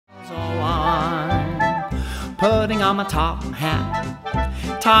putting on my top hat,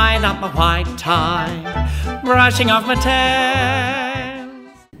 tying up my white tie, brushing off my tails.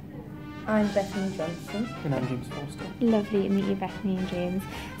 I'm Bethany Johnson. And I'm James Forster. Lovely to meet you, Bethany and James.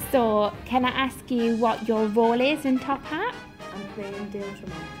 So, can I ask you what your role is in Top Hat? I'm playing Dale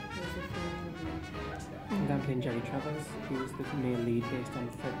Tremont. And I'm playing Jerry Travers, who is the male lead based on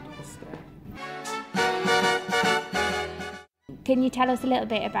Fred Astaire. Can you tell us a little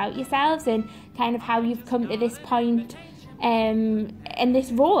bit about yourselves and kind of how you've come to this point in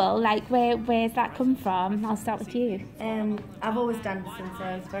this role? Like, where's that come from? I'll start with you. I've always danced since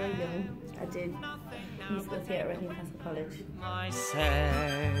I was very young. I did musical theatre at Newcastle College. I've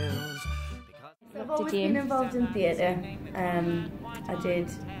always been involved in theatre. I did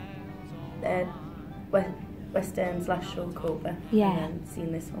West End's last show, Cobra. Yeah. And then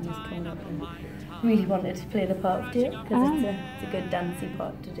seeing this one was coming up and really wanted to play the part of it because it's a good dancey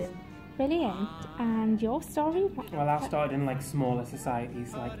part to do. Brilliant. And your story? Well, I started in like smaller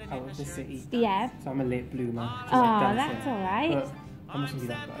societies, like out of the city. Yeah. So I'm a late bloomer. Oh, like that's all right. But I mustn't be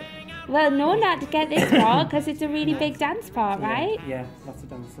that bad. Well, no, not to get this part because it's a really big dance part, right? Yeah, lots of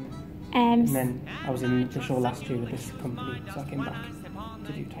dancing. And Um, then I was in the show last year with this company, so I came back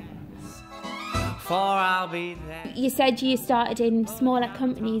to do Top Hat. For I'll be there. you said you started in smaller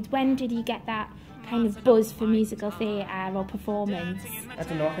companies. When did you get that kind of buzz for musical theatre or performance? I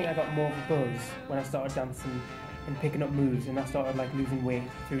don't know, I think I got more of a buzz when I started dancing and picking up moves, and I started like losing weight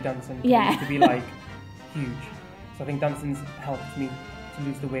through dancing. Yeah. It used to be like huge. So I think dancing's helped me to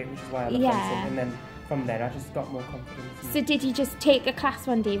lose the weight, which is why I love dancing. And then from then I just got more confidence. So did you just take a class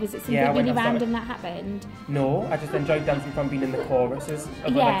one day? Was it something really random that happened? No, I just enjoyed dancing from being in the choruses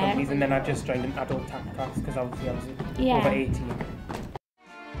of other companies, and then I just joined an adult tap class because obviously I was over 18.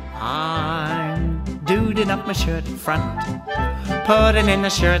 I'm duding up my shirt front, putting in the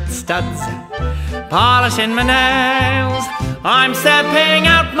shirt studs, polishing my nails. I'm stepping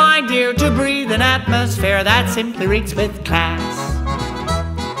out, my dear, to breathe an atmosphere that simply reeks with class.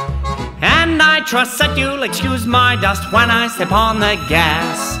 And I trust that you'll excuse my dust when I step on the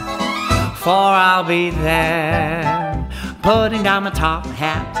gas, for I'll be there, putting down my top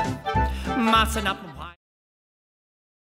hat, mussing up my